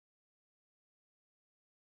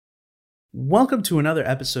Welcome to another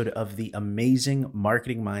episode of the Amazing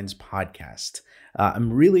Marketing Minds podcast.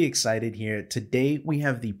 I'm really excited here. Today, we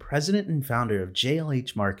have the president and founder of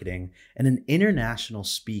JLH Marketing and an international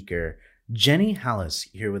speaker, Jenny Hallis,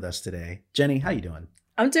 here with us today. Jenny, how you doing?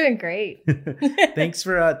 I'm doing great. Thanks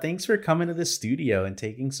for coming to the studio and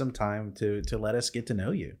taking some time to let us get to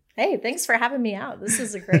know you. Hey, thanks for having me out. This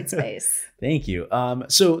is a great space. Thank you.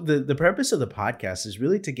 So the purpose of the podcast is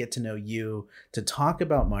really to get to know you, to talk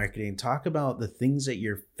about marketing, talk about the things that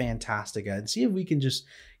you're fantastic at, and see if we can just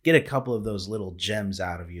get a couple of those little gems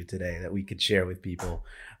out of you today that we could share with people.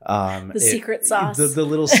 Secret sauce. The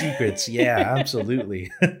little secrets. Yeah,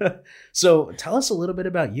 absolutely. So tell us a little bit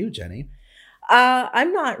about you, Jenny.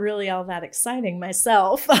 I'm not really all that exciting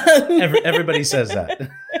myself. Everybody says that.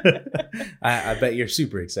 I bet you're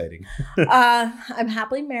super exciting. I'm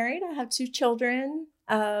happily married. I have 2 children.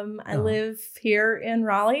 I live here in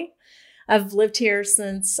Raleigh. I've lived here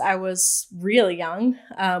since I was really young.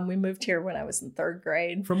 We moved here when I was in 3rd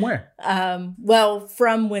grade. From where?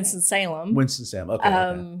 From Winston-Salem. Winston-Salem.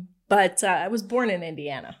 Okay. But I was born in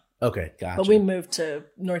Indiana. Okay, gotcha. But we moved to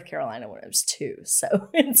North Carolina when I was 2, so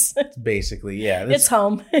it's basically, yeah, it's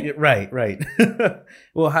home. Right.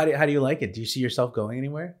 Well, how do you like it? Do you see yourself going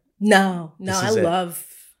anywhere? No,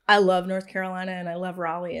 I love North Carolina, and I love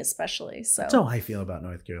Raleigh especially. So that's how I feel about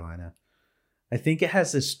North Carolina. I think it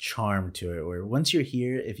has this charm to it where once you're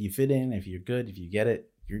here, if you fit in, if you're good, if you get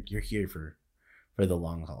it, you're here for the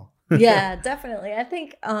long haul. Yeah, definitely. I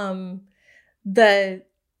think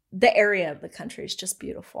the area of the country is just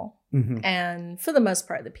beautiful. Mm-hmm. And for the most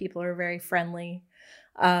part, the people are very friendly.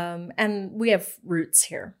 And we have roots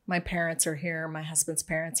here. My parents are here. My husband's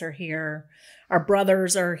parents are here. Our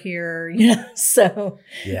brothers are here. So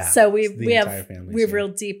we have real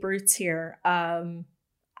deep roots here.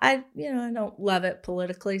 I don't love it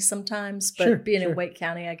politically sometimes, but being in Wake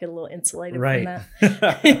County, I get a little insulated from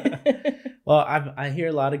that. Well, I hear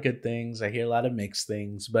a lot of good things. I hear a lot of mixed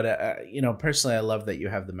things, but personally, I love that you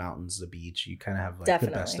have the mountains, the beach. You kind of have the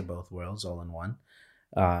best of both worlds all in one.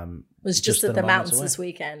 It was just at the mountains this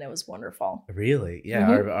weekend. It was wonderful. Really? Yeah.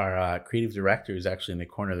 Mm-hmm. Our creative director, who's actually in the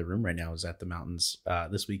corner of the room right now, is at the mountains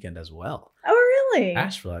this weekend as well. Oh, really?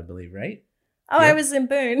 Asheville, I believe, right? Oh, yep. I was in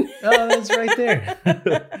Boone. Oh, that's right there.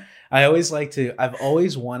 I've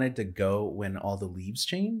always wanted to go when all the leaves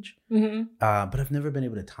change, but I've never been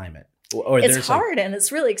able to time it. It's hard and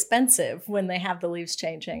it's really expensive when they have the leaves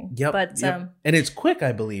changing. Yep. But and it's quick,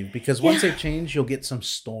 I believe, because once they change, you'll get some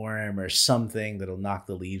storm or something that'll knock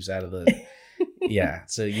the leaves out of the. Yeah,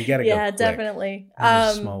 so you got to go. Yeah, definitely.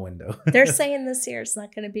 A small window. They're saying this year it's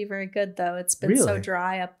not going to be very good, though. It's been so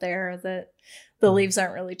dry up there that the leaves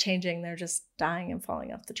aren't really changing. They're just dying and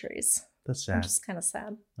falling off the trees. That's sad. I'm just kind of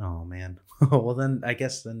sad. Oh, man. Well, then I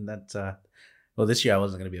guess that's... Well, this year I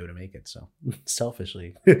wasn't going to be able to make it, so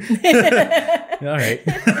selfishly. All right.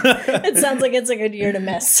 It sounds like it's a good year to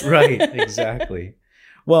miss. Right, exactly.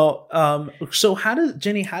 Well, so how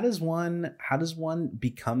does one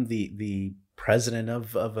become the president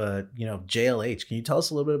of a JLH? Can you tell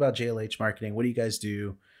us a little bit about JLH Marketing? What do you guys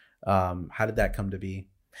do? How did that come to be?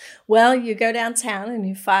 Well, you go downtown and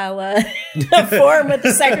you file a form with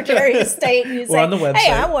the Secretary of State, and you say, on the website,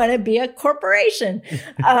 "Hey, I want to be a corporation."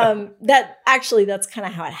 That's kind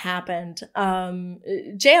of how it happened.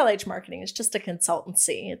 JLH Marketing is just a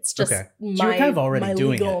consultancy. It's just my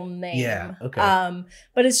legal name. Yeah. Okay.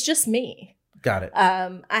 But it's just me. Got it.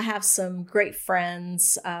 I have some great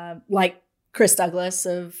friends, like Chris Douglas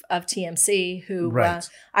of TMC, who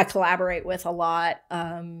I collaborate with a lot.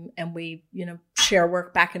 And we, share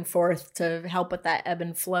work back and forth to help with that ebb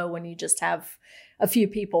and flow when you just have a few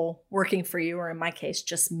people working for you, or in my case,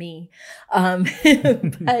 just me. But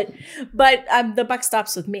the buck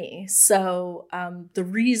stops with me. So the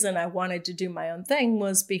reason I wanted to do my own thing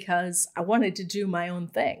was because I wanted to do my own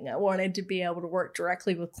thing. I wanted to be able to work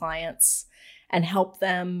directly with clients and help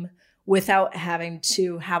them without having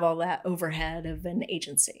to have all that overhead of an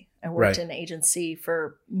agency. I worked in an agency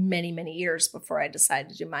for many, many years before I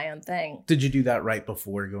decided to do my own thing. Did you do that right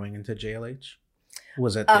before going into JLH?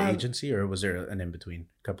 Was it the agency, or was there an in-between?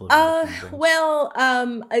 Couple of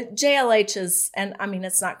JLH is, and I mean,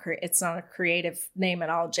 it's not a creative name at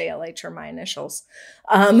all. JLH are my initials.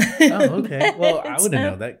 Oh, okay. Well, I wouldn't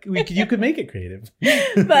know that. You could make it creative.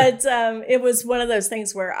 But it was one of those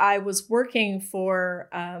things where I was working for,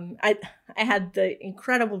 I had the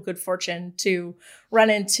incredible good fortune to run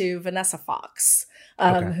into Vanessa Fox,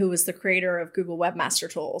 who was the creator of Google Webmaster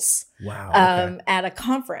Tools. Wow. At a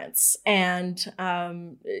conference, and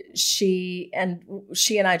she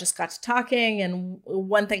and I just got to talking, and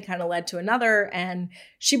one thing kind of led to another, and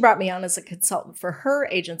she brought me on as a consultant for her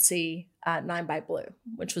agency Nine by Blue,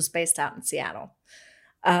 which was based out in Seattle.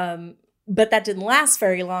 But that didn't last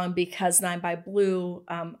very long because Nine by Blue,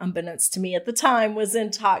 unbeknownst to me at the time, was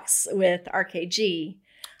in talks with RKG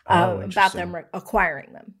about them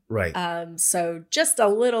acquiring them. Right. So just a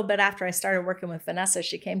little bit after I started working with Vanessa,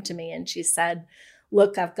 she came to me and she said,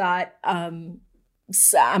 look, I've got,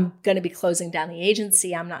 so I'm going to be closing down the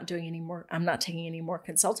agency. I'm not taking any more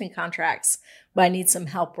consulting contracts, but I need some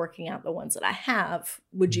help working out the ones that I have.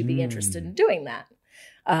 Would you be interested in doing that?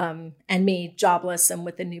 And me, jobless and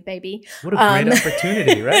with a new baby. What a great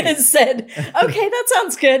opportunity, right? Said, okay, that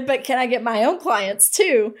sounds good, but can I get my own clients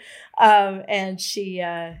too? And she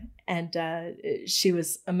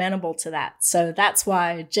was amenable to that. So that's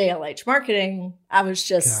why JLH Marketing, I was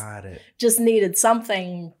just needed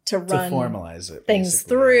something to run, formalize it, things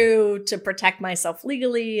through, to protect myself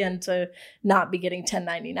legally and to not be getting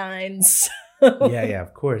 1099s. Yeah,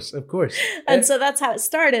 of course. And so that's how it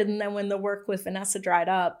started. And then when the work with Vanessa dried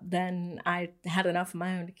up, then I had enough of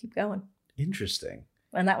my own to keep going. Interesting.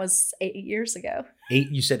 And that was 8 years ago.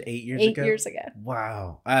 You said 8 years ago? 8 years ago.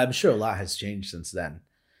 Wow. I'm sure a lot has changed since then.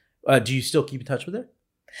 Do you still keep in touch with her?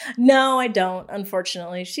 No, I don't,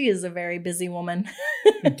 unfortunately. She is a very busy woman.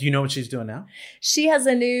 Do you know what she's doing now? She has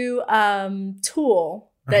a new tool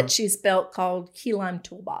that she's built called Keylime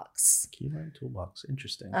Toolbox. Keylime Toolbox.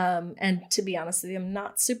 Interesting. And to be honest with you, I'm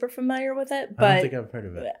not super familiar with it. But I don't think I've heard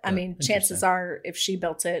of it. I mean, chances are if she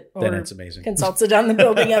built it or then it's amazing. Consulted on the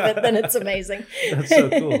building of it, then it's amazing. That's so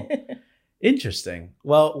cool. Interesting.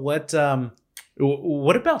 Well,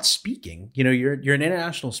 what about speaking? You know, you're an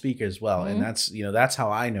international speaker as well. And that's how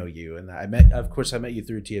I know you. And I met you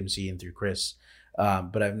through TMC and through Chris.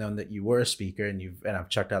 But I've known that you were a speaker and I've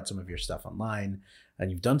checked out some of your stuff online. And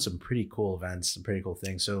you've done some pretty cool events, some pretty cool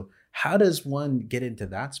things. So how does one get into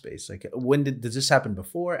that space? Like, does this happen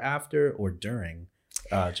before, after, or during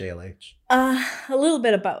JLH? A little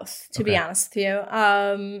bit of both, to be honest with you.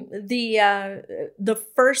 The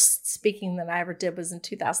first speaking that I ever did was in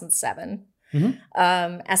 2007.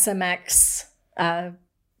 SMX,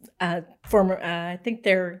 former, I think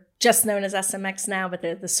they're just known as SMX now, but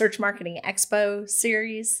the Search Marketing Expo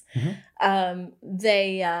series.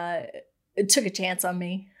 They took a chance on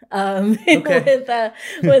me with a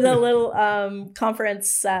little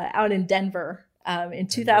conference out in Denver in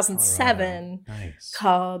 2007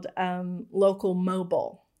 called Local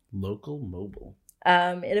Mobile. Local Mobile.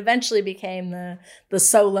 It eventually became the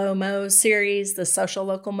Solo Mo series, the Social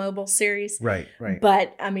Local Mobile series. Right.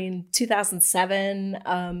 But I mean,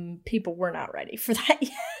 2007, people were not ready for that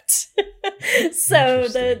yet. So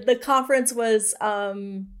the conference was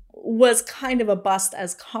kind of a bust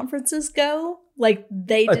as conferences go. Like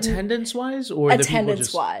they didn't attendance wise or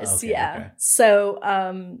attendance wise. Yeah. Okay. So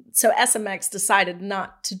SMX decided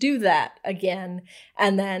not to do that again.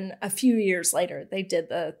 And then a few years later, they did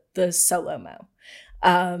the Solo Mo.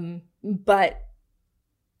 But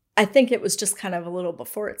I think it was just kind of a little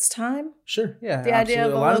before its time. Sure. Yeah. The idea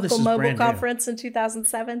of a local mobile conference in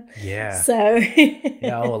 2007. Yeah. So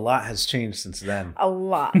a lot has changed since then. A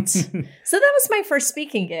lot. So that was my first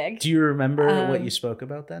speaking gig. Do you remember what you spoke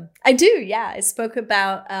about then? I do. Yeah. I spoke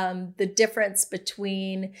about the difference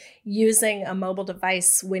between using a mobile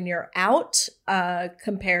device when you're out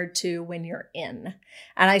compared to when you're in.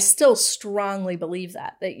 And I still strongly believe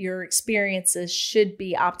that your experiences should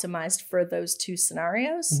be optimized for those two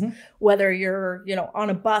scenarios, whether you're, on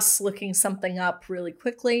a bus looking something up really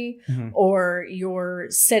quickly or you're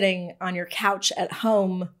sitting on your couch at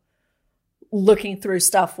home looking through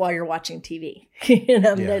stuff while you're watching TV.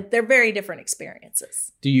 They're very different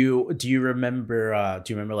experiences. Do you remember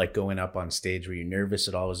like going up on stage? Were you nervous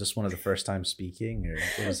at all? Was this one of the first times speaking, or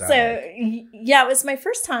what was that like? Yeah, it was my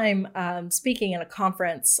first time speaking in a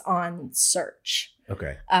conference on search.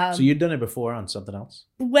 Okay. So you'd done it before on something else?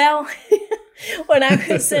 Well, when I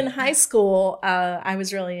was in high school, I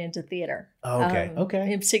was really into theater. Oh, okay.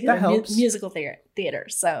 Okay. In particular, musical theater.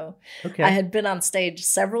 So I had been on stage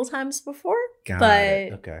several times before. Got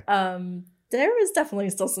it. Okay. There was definitely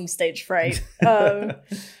still some stage fright.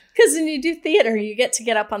 Because when you do theater, you get to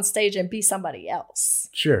get up on stage and be somebody else.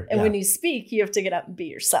 Sure. And when you speak, you have to get up and be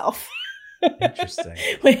yourself. Interesting.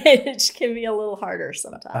 Which can be a little harder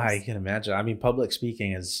sometimes. I can imagine. I mean, public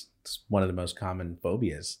speaking is one of the most common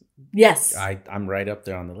phobias. Yes. I'm right up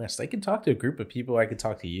there on the list. I can talk to a group of people. I could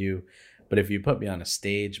talk to you. But if you put me on a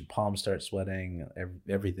stage and palms start sweating,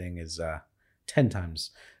 everything is 10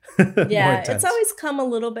 times yeah, it's always come a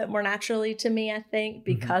little bit more naturally to me, I think,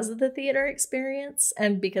 because of the theater experience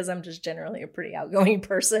and because I'm just generally a pretty outgoing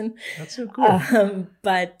person. That's so cool.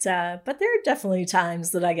 But there are definitely times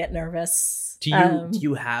that I get nervous. Do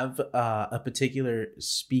you have a particular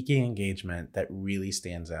speaking engagement that really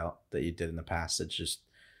stands out that you did in the past that's just,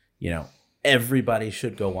 everybody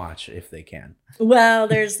should go watch if they can? Well,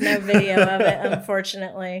 there's no video of it,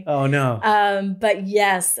 unfortunately. Oh, no. But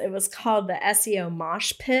yes, it was called the SEO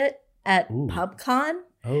Mosh Pit at PubCon.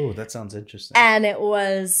 Oh, that sounds interesting. And it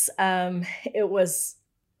was an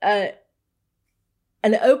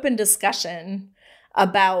open discussion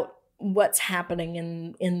about what's happening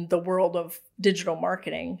in the world of digital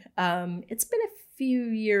marketing. It's been a few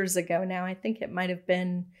years ago now. I think it might have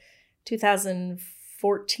been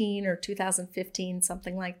 2014 or 2015,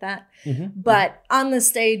 something like that. Mm-hmm. But on the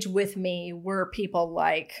stage with me were people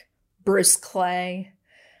like Bruce Clay,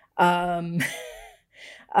 Eric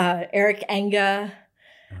Enga,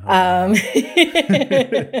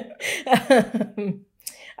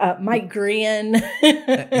 Mike Green.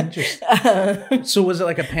 Interesting. So was it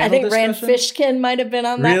like a panel? I think discussion? Rand Fishkin might have been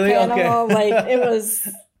on that panel. Okay. Like it was,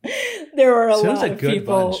 there were a lot of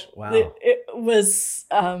people. Bunch. Wow.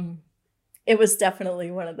 It was definitely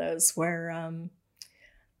one of those where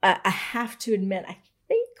I have to admit, I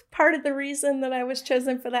think part of the reason that I was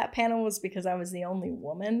chosen for that panel was because I was the only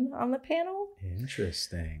woman on the panel.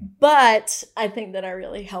 Interesting. But I think that I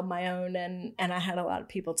really held my own, and I had a lot of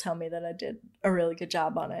people tell me that I did a really good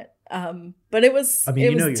job on it. But it was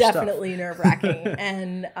definitely nerve-wracking,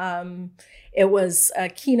 and it was a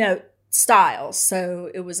keynote style,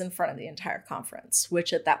 so it was in front of the entire conference,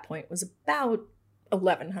 which at that point was about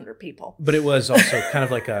 1,100 people. But it was also kind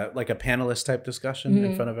of like a panelist type discussion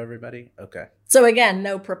in front of everybody. Okay. So again,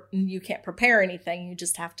 you can't prepare anything. You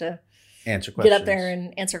just have to answer questions. Get up there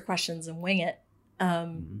and answer questions and wing it.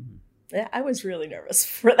 Yeah, I was really nervous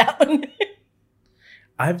for that one.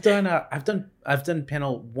 I've done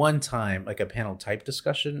panel one time, like a panel type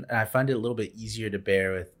discussion, and I find it a little bit easier to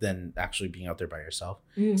bear with than actually being out there by yourself,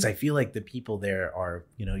 because I feel like the people there are,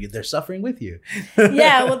 they're suffering with you.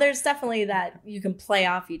 Yeah, well, there's definitely that you can play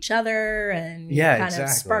off each other and of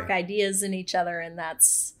spark ideas in each other, and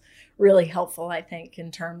that's really helpful, I think,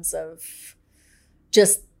 in terms of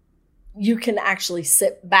just you can actually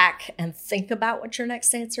sit back and think about what your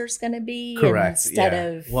next answer is going to be. Correct. Instead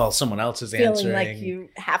of someone else is feeling answering. like you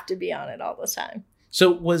have to be on it all the time.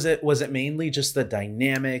 So was it mainly just the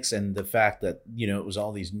dynamics and the fact that, it was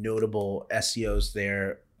all these notable SEOs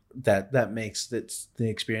there that makes the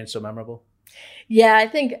experience so memorable? Yeah, I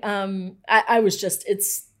think I was just,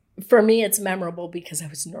 for me, it's memorable because I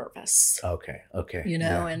was nervous. Okay.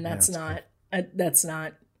 And that's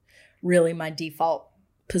not really my default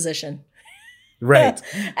position. Right.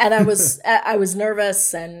 And I was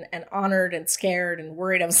nervous and honored and scared and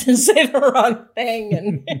worried I was going to say the wrong thing,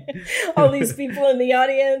 and all these people in the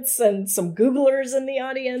audience and some Googlers in the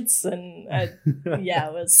audience, and it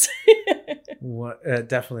was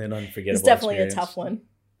definitely an unforgettable. It's definitely experience. A tough one.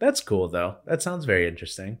 That's cool though. That sounds very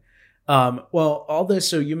interesting. Well, all this.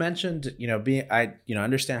 So you mentioned, I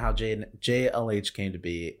understand how JLH came to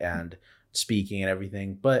be and speaking and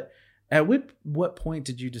everything, but at what point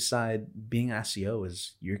did you decide being SEO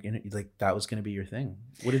is that was gonna be your thing?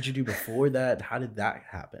 What did you do before that? How did that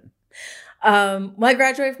happen? Well, I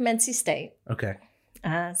graduated from NC State. Okay.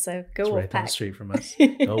 So go Wolfpack. Wolfpack. Right down the street from us.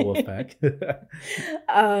 Go Wolfpack.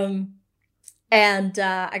 And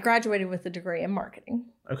I graduated with a degree in marketing.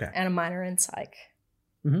 Okay. And a minor in psych.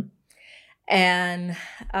 Mm-hmm. And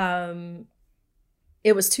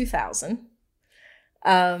it was 2000.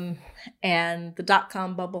 And the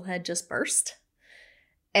 .com bubble had just burst,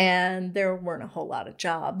 and there weren't a whole lot of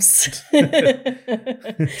jobs.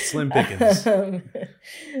 Slim pickings.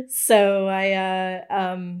 So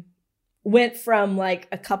I went from like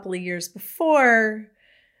a couple of years before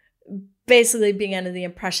basically being under the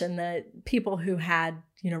impression that people who had,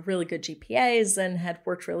 really good GPAs and had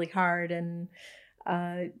worked really hard and,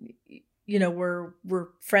 were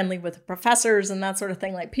friendly with the professors and that sort of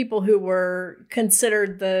thing. Like people who were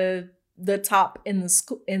considered the top in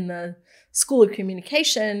the school of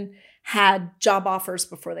communication had job offers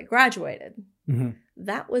before they graduated. Mm-hmm.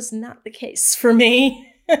 That was not the case for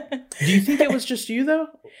me. Do you think it was just you though?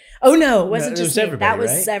 Oh no, it wasn't just me. Everybody, that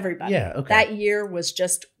was right? Everybody. Yeah, okay. That year was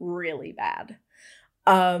just really bad.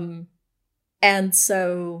 And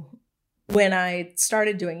so when I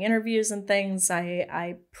started doing interviews and things,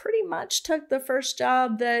 I pretty much took the first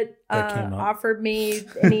job that offered me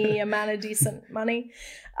any amount of decent money.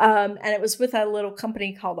 And it was with a little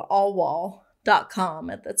company called allwall.com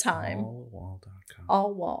at the time. Allwall.com.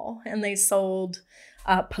 Allwall. And they sold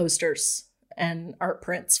posters and art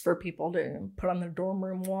prints for people to put on their dorm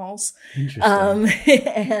room walls. Interesting.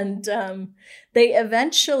 And they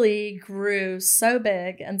eventually grew so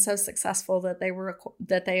big and so successful that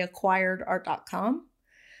they acquired art.com.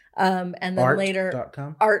 And then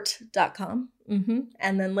Art.com? Art.com. Mm-hmm.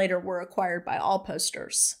 And then later were acquired by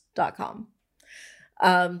allposters.com.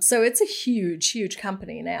 So it's a huge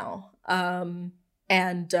company now.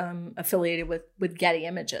 And affiliated with Getty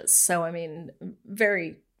Images. So, I mean,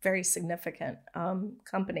 very, very significant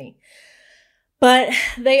company. But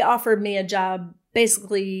they offered me a job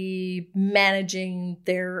basically managing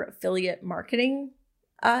their affiliate marketing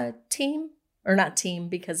team. Or not team,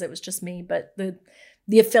 because it was just me, but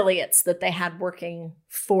the affiliates that they had working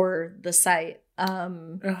for the site.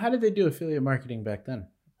 How did they do affiliate marketing back then?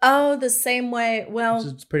 Oh, the same way. Well,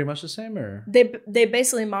 it's pretty much the same, or they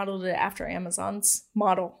basically modeled it after Amazon's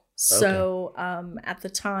model. So at the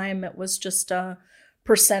time, it was just a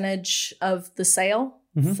percentage of the sale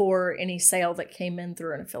for any sale that came in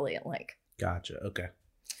through an affiliate link. Gotcha. Okay.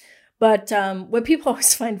 But what people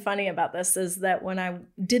always find funny about this is that when I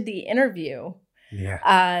did the interview,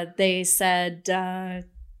 they said,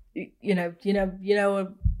 you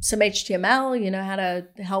know some HTML, you know how to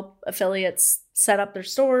help affiliates set up their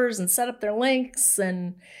stores and set up their links.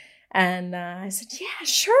 And I said, yeah,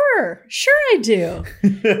 sure I do.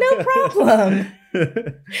 No problem.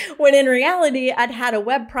 When in reality, I'd had a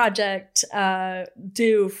web project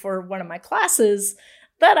due for one of my classes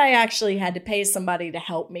that I actually had to pay somebody to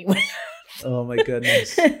help me with. Oh my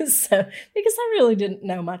goodness. So, because I really didn't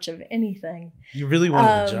know much of anything. You really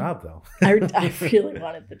wanted the job, though. I really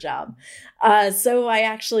wanted the job. So I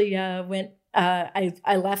actually went,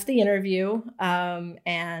 I left the interview and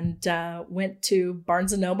went to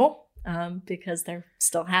Barnes & Noble because they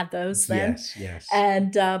still had those then. Yes.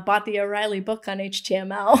 And bought the O'Reilly book on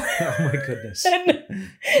HTML. Oh my goodness.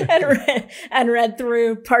 and read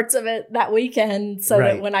through parts of it that weekend so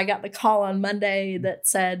that when I got the call on Monday that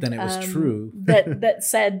said then it was true that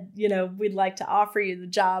said, you know, we'd like to offer you the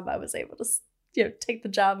job, I was able to, you know, take the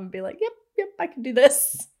job and be like, yep, I can do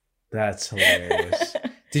this. That's hilarious.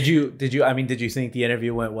 Did you think the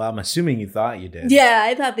interview went well? I'm assuming you thought you did. Yeah,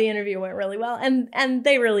 I thought the interview went really well. And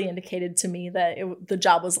they really indicated to me that the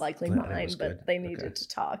job was likely mine, but they needed to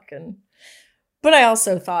talk. But I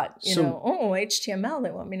also thought, HTML, they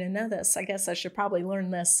want me to know this. I guess I should probably learn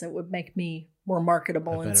this. It would make me more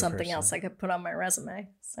marketable and something else I could put on my resume.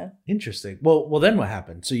 So interesting. Well, then what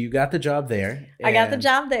happened? So you got the job there. I got the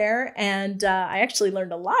job there, and I actually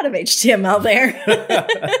learned a lot of HTML there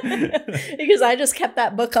because I just kept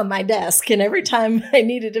that book on my desk, and every time I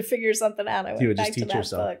needed to figure something out, I went back to that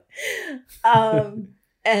book.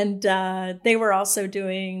 And they were also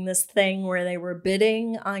doing this thing where they were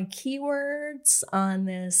bidding on keywords on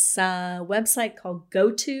this website called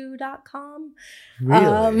goto.com,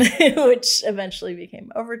 really? Which eventually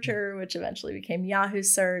became Overture, which eventually became Yahoo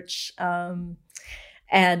Search. And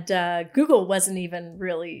Google wasn't even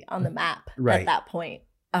really on the map at that point.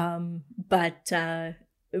 But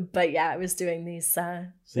yeah, I was doing these. So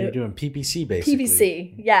you're doing PPC basically.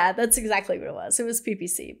 PPC. Yeah, that's exactly what it was. It was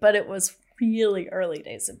PPC, but it was really early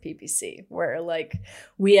days of PPC where like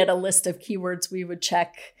we had a list of keywords we would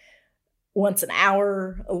check once an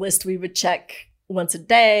hour, a list we would check once a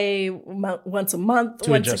day, once a month,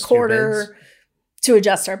 once a quarter to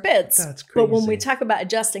adjust our bids. That's crazy. But when we talk about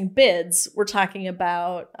adjusting bids, we're talking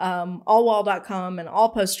about allwall.com and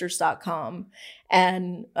allposters.com.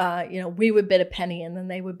 And, we would bid a penny and then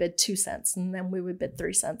they would bid 2 cents and then we would bid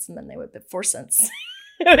 3 cents and then they would bid 4 cents.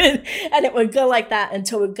 And it would go like that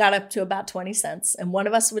until it got up to about 20 cents. And one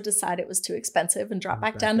of us would decide it was too expensive and drop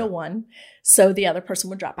back down to 1. So the other person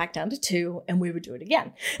would drop back down to 2 and we would do it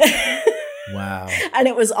again. Wow. And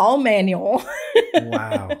it was all manual.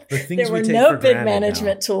 Wow. The things there were no bid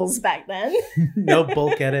management tools back then. No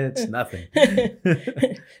bulk edits, nothing.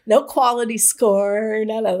 No quality score,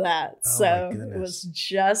 none of that. Oh, so it was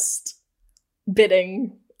just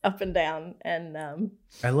bidding up and down. And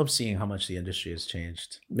I love seeing how much the industry has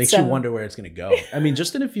changed. Makes you wonder where it's going to go. I mean,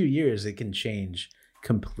 just in a few years, it can change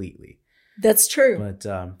completely. That's true.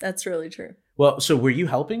 But that's really true. Well, so were you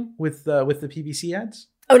helping with the PPC ads?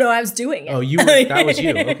 Oh, no, I was doing it. Oh, that was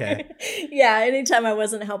you. Okay. Yeah. Anytime I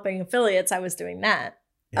wasn't helping affiliates, I was doing that.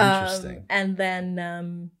 Interesting. And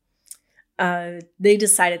then they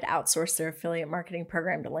decided to outsource their affiliate marketing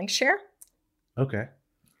program to Linkshare. Okay.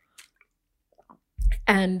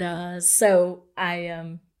 And so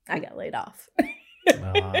I got laid off.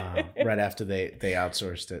 Right after they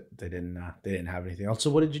outsourced it, they didn't have anything else. So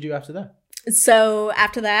what did you do after that? So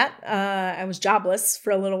after that, I was jobless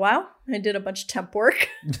for a little while. I did a bunch of temp work.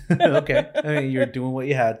 Okay. I mean, you're doing what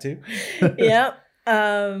you had to. Yep.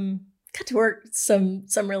 Got to work some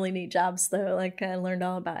really neat jobs though. Like I learned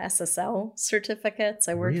all about SSL certificates.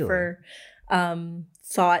 I worked for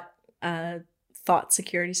Thought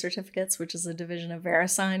Security Certificates, which is a division of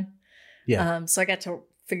VeriSign. Yeah. So I got to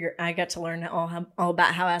learn all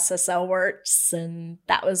about how SSL works, and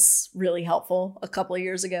that was really helpful a couple of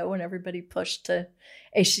years ago when everybody pushed to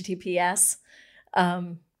HTTPS.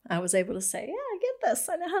 I was able to say, yeah, I get this.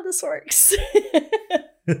 I know how this works.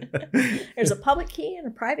 There's a public key and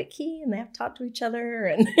a private key, and they have to talk to each other.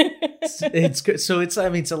 And it's good. So it's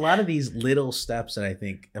a lot of these little steps that I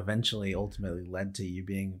think eventually ultimately led to you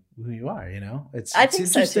being who you are. I think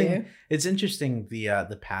interesting. So too. It's interesting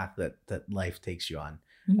the path that life takes you on.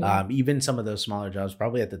 Mm-hmm. Even some of those smaller jobs,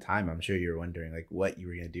 probably at the time, I'm sure you were wondering like what you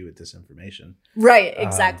were going to do with this information. Right.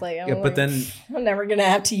 Exactly. Yeah, but then I'm never going to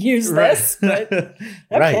have to use this. But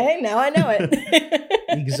okay, now I know it.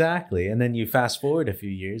 Exactly. And then you fast forward a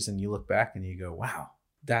few years and you look back and you go, wow,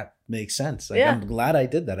 that makes sense. Like, I'm glad I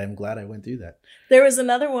did that. I'm glad I went through that. There was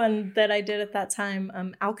another one that I did at that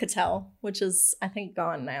time, Alcatel, which is, I think,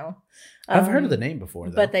 gone now. I've heard of the name before,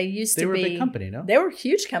 though. But they used to be. They were a big company, no? They were a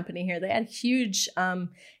huge company here. They had a huge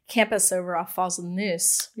campus over off Falls of the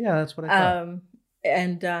Neuse. Yeah, that's what I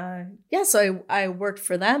thought. So I worked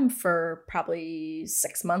for them for probably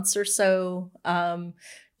 6 months or so,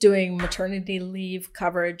 doing maternity leave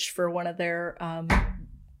coverage for one of their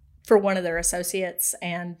associates.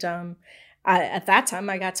 And at that time,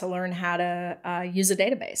 I got to learn how to use a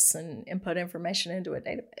database and input information into a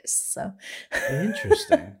database. So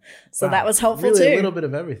interesting. So that was helpful really too. A little bit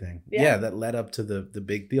of everything. Yeah, that led up to the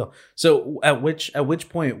big deal. So at which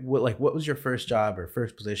point, what was your first job or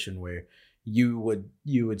first position where you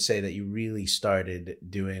would say that you really started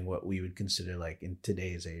doing what we would consider like in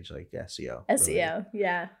today's age, like SEO? SEO,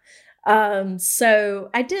 yeah. So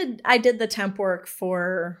I did the temp work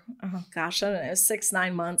for, I don't know,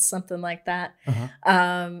 6-9 months, something like that.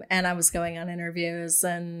 And I was going on interviews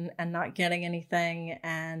and not getting anything.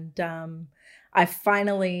 And, I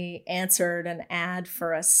finally answered an ad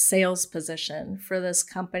for a sales position for this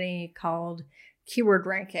company called Keyword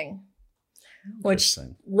Ranking, which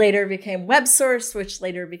later became WebSource, which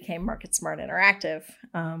later became MarketSmart Interactive,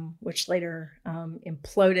 which later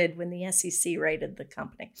imploded when the SEC raided the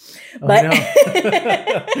company. Oh,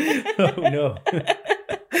 no.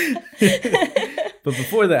 But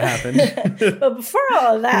before that happened. But before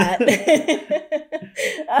all of that.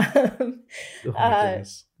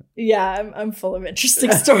 Yeah, I'm full of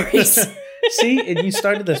interesting stories. See, and you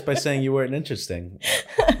started this by saying you weren't interesting.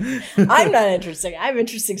 I'm not interesting. I have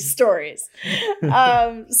interesting stories.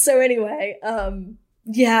 So anyway,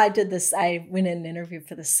 I did this. I went in and interviewed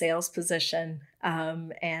for the sales position,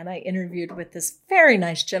 and I interviewed with this very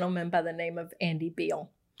nice gentleman by the name of Andy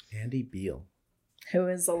Beal. Andy Beal, who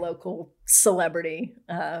is a local celebrity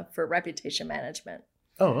for reputation management.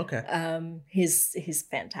 Oh, okay. He's a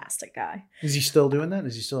fantastic guy. Is he still doing that?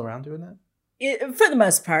 Is he still around doing that? For the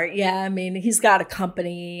most part, yeah. I mean, he's got a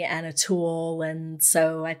company and a tool. And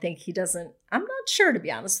so I think he doesn't, I'm not sure, to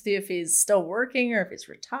be honest with you, if he's still working or if he's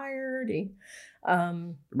retired.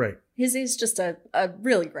 Right. He's just a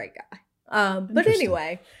really great guy. But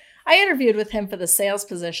anyway, I interviewed with him for the sales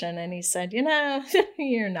position and he said,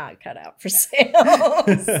 you're not cut out for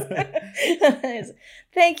sales.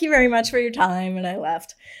 Thank you very much for your time. And I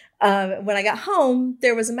left. When I got home,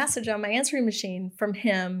 there was a message on my answering machine from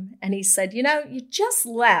him. And he said, you just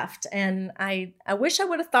left. And I wish I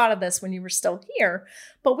would have thought of this when you were still here.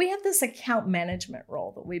 But we have this account management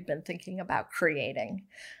role that we've been thinking about creating.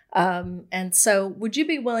 And so would you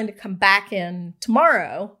be willing to come back in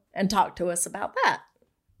tomorrow and talk to us about that?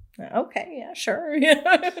 Okay, yeah, sure.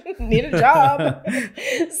 Need a job.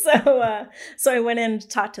 So I went in to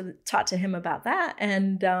talk to him about that,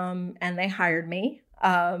 and they hired me.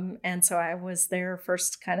 And so I was their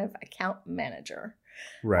first kind of account manager,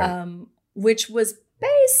 right? Which was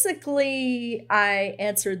basically I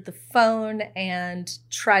answered the phone and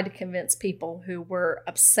tried to convince people who were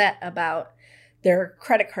upset about their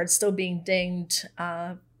credit card still being dinged,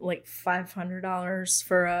 like $500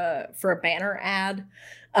 for a banner ad,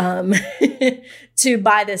 to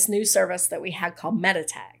buy this new service that we had called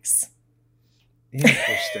MetaTags.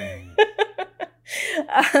 Interesting.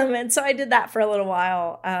 And so I did that for a little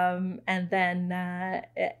while. And then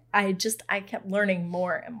I kept learning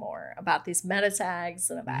more and more about these meta tags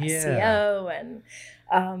and about SEO.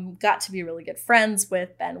 got to be really good friends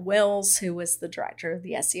with Ben Wills, who was the director of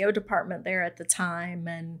the SEO department there at the time.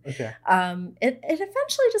 And it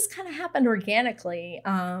eventually just kind of happened organically.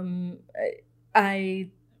 I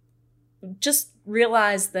just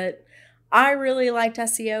realized that I really liked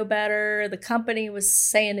SEO better. The company was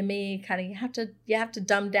saying to me, kind of, you have to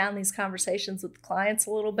dumb down these conversations with clients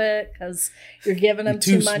a little bit because you're giving them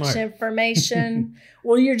too much information.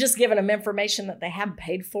 Well, you're just giving them information that they haven't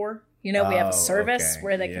paid for. We have a service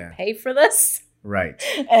where they can pay for this. Right.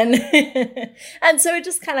 And and so it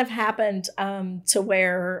just kind of happened to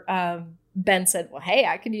where Ben said, well, hey,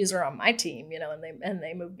 I could use her on my team, and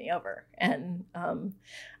they moved me over. And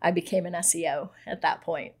I became an SEO at that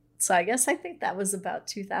point. So I think that was about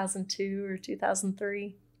 2002 or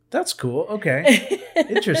 2003. That's cool. Okay.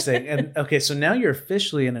 Interesting. And okay, so now you're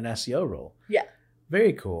officially in an SEO role. Yeah.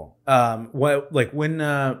 Very cool.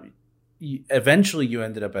 When eventually you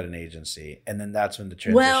ended up at an agency, and then that's when the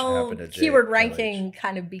transition happened to Keyword Ranking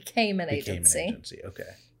kind of became an agency. Okay.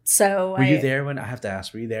 So were you there when, I have to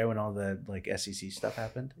ask, were you there when all the SEC stuff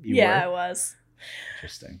happened? I was.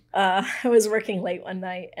 Interesting. I was working late one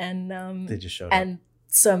night and they just showed up. And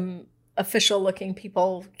some official looking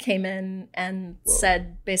people came in and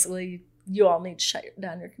said, basically, you all need to shut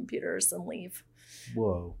down your computers and leave.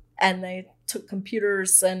 Whoa. And they took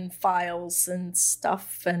computers and files and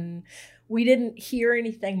stuff. And we didn't hear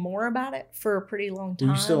anything more about it for a pretty long time.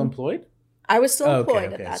 Were you still employed? I was still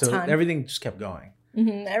employed at that time. So everything just kept going.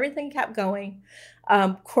 Mm-hmm. Everything kept going.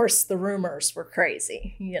 Of course, the rumors were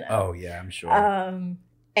crazy, Oh, yeah, I'm sure.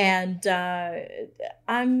 And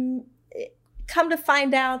I'm come to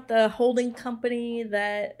find out the holding company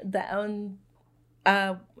that owned,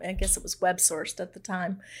 I guess it was WebSourced at the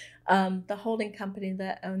time. The holding company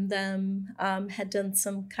that owned them had done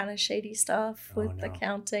some kind of shady stuff with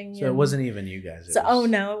accounting. So it wasn't even you guys.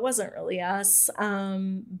 No, it wasn't really us.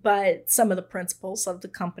 But some of the principals of the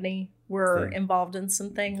company were involved in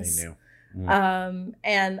some things. They knew.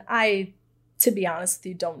 And I, to be honest with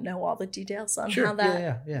you, don't know all the details on how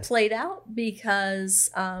that played out because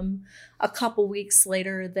a couple weeks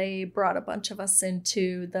later, they brought a bunch of us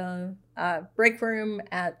into the break room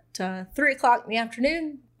at 3:00 in the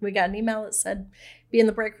afternoon. We got an email that said, be in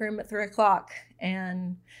the break room at 3:00.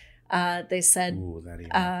 And they said,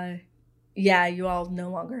 you all no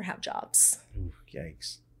longer have jobs. Ooh,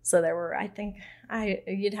 yikes. So there were,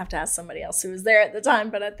 you'd have to ask somebody else who was there at the time,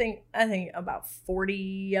 but I think about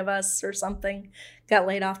 40 of us or something got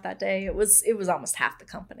laid off that day. It was almost half the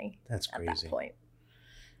company. That's crazy. At that point.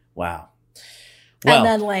 Wow. And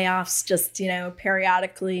then layoffs just,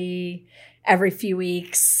 periodically, every few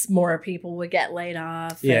weeks, more people would get laid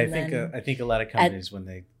off. Yeah, I think a lot of companies, when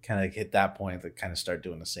they kind of hit that point, they kind of start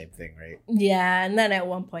doing the same thing, right? Yeah, and then at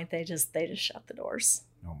one point they just shut the doors.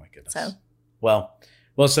 Oh my goodness. So,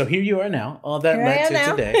 well, so here you are now. All that led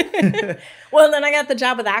to today. Well, then I got the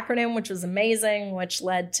job with Acronym, which was amazing, which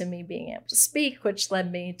led to me being able to speak, which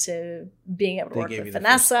led me to being able to work with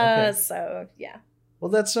Vanessa. Okay. So, yeah.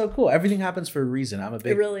 Well, that's so cool. Everything happens for a reason. I'm a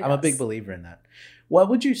big believer in that. What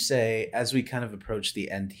would you say, as we kind of approach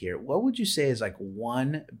the end here, what would you say is like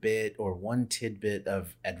one bit or one tidbit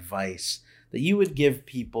of advice that you would give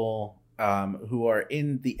people who are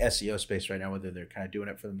in the SEO space right now, whether they're kind of doing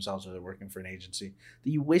it for themselves or they're working for an agency,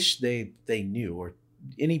 that you wish they knew, or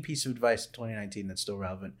any piece of advice in 2019 that's still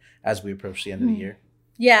relevant as we approach the end of the year?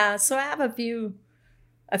 Yeah, so I have a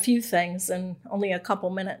few things in only a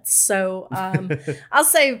couple minutes. So I'll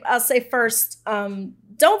say first,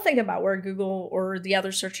 don't think about where Google or the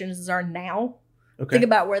other search engines are now. Okay. Think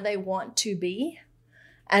about where they want to be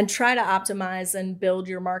and try to optimize and build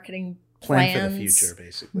your marketing plans for the future,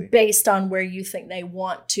 basically, based on where you think they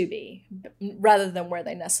want to be rather than where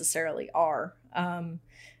they necessarily are.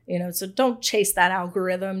 So don't chase that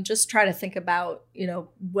algorithm. Just try to think about,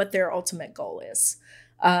 what their ultimate goal is.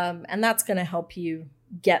 And that's going to help you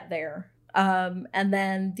get there. And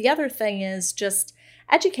then the other thing is just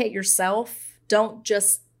educate yourself. Don't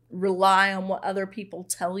just rely on what other people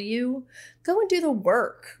tell you. Go and do the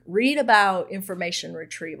work. Read about information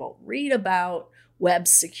retrieval. Read about web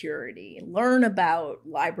security. Learn about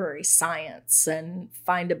library science and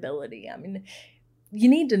findability. I mean, you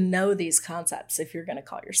need to know these concepts if you're going to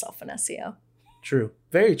call yourself an SEO. True.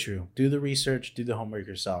 Very true. Do the research, do the homework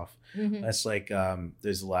yourself. Mm-hmm. That's like,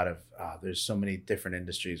 there's a lot of, there's so many different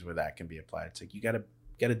industries where that can be applied. It's like, you got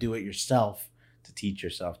to do it yourself to teach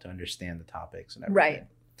yourself to understand the topics and everything. Right.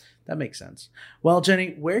 That makes sense. Well,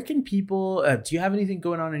 Jenny, where can people, do you have anything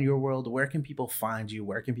going on in your world? Where can people find you?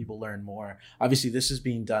 Where can people learn more? Obviously, this is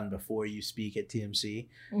being done before you speak at TMC.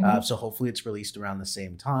 Mm-hmm. So hopefully it's released around the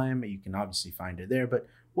same time. You can obviously find it there. But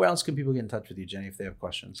where else can people get in touch with you, Jenny, if they have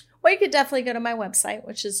questions? Well, you could definitely go to my website,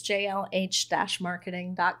 which is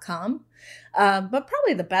jlh-marketing.com. But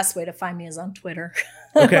probably the best way to find me is on Twitter.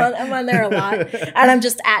 Okay. I'm on there a lot. And I'm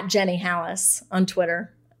just at Jenny Hallis on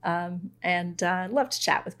Twitter. And I'd love to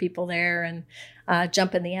chat with people there and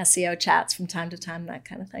jump in the SEO chats from time to time, that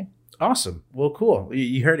kind of thing. Awesome. Well, cool.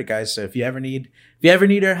 You heard it, guys. So if you ever need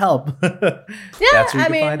her help, that's where you can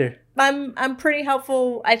find her. I'm pretty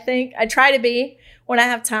helpful. I think I try to be when I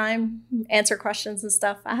have time, answer questions and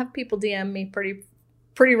stuff. I have people DM me pretty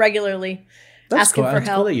regularly. That's asking cool. for It's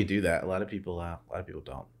help. cool that you do that. A lot of people don't.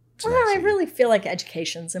 It's Well, nice I really feel like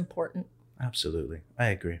education's important. Absolutely. I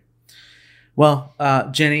agree. Well,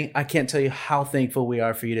 Jenny, I can't tell you how thankful we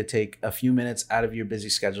are for you to take a few minutes out of your busy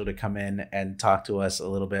schedule to come in and talk to us a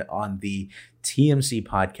little bit on the TMC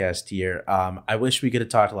podcast here. I wish we could have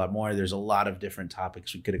talked a lot more. There's a lot of different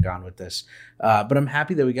topics we could have gone with this, but I'm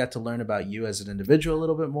happy that we got to learn about you as an individual a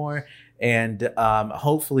little bit more, and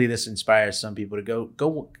hopefully this inspires some people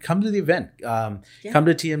to come to the event, come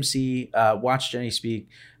to TMC, watch Jenny speak.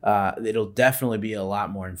 It'll definitely be a lot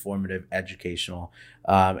more informative, educational,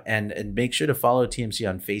 and make sure to follow TMC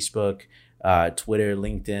on Facebook, Twitter,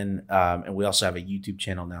 LinkedIn, and we also have a YouTube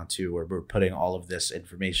channel now too, where we're putting all of this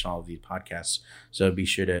information, all of these podcasts. So be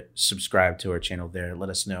sure to subscribe to our channel there. Let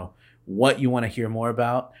us know what you want to hear more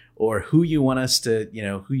about, or who you want us to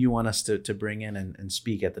bring in and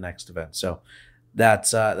speak at the next event. So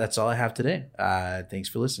that's all I have today. Thanks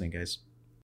for listening, guys.